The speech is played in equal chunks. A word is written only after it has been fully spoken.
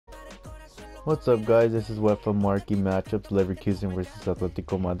What's up, guys? This is UEFA marquee matchups, Leverkusen versus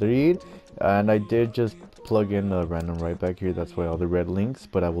Atletico Madrid, and I did just plug in a random right back here. That's why all the red links,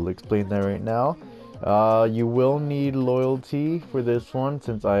 but I will explain that right now. You will need loyalty for this one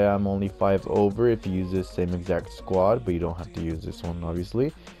since I am only 5 over if you use this same exact squad, but you don't have to use this one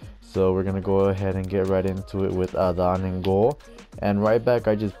obviously. So we're gonna go ahead and get right into it with Adan in goal, and right back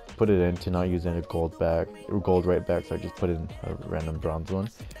I just put it in to not use any gold right back, so I just put in a random bronze one.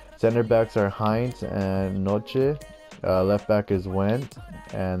 Center backs are Heinz and Noche. Left back is Went,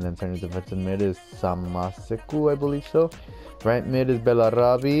 and then center defensive mid is Samaseku, I believe so. Right mid is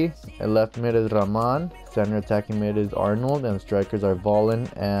Bellarabi, and left mid is Rahman. Center attacking mid is Arnold, and strikers are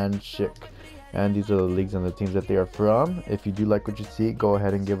Volin and Schick. And these are the leagues and the teams that they are from. If you do like what you see, go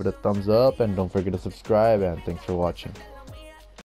ahead and give it a thumbs up, and don't forget to subscribe, and thanks for watching.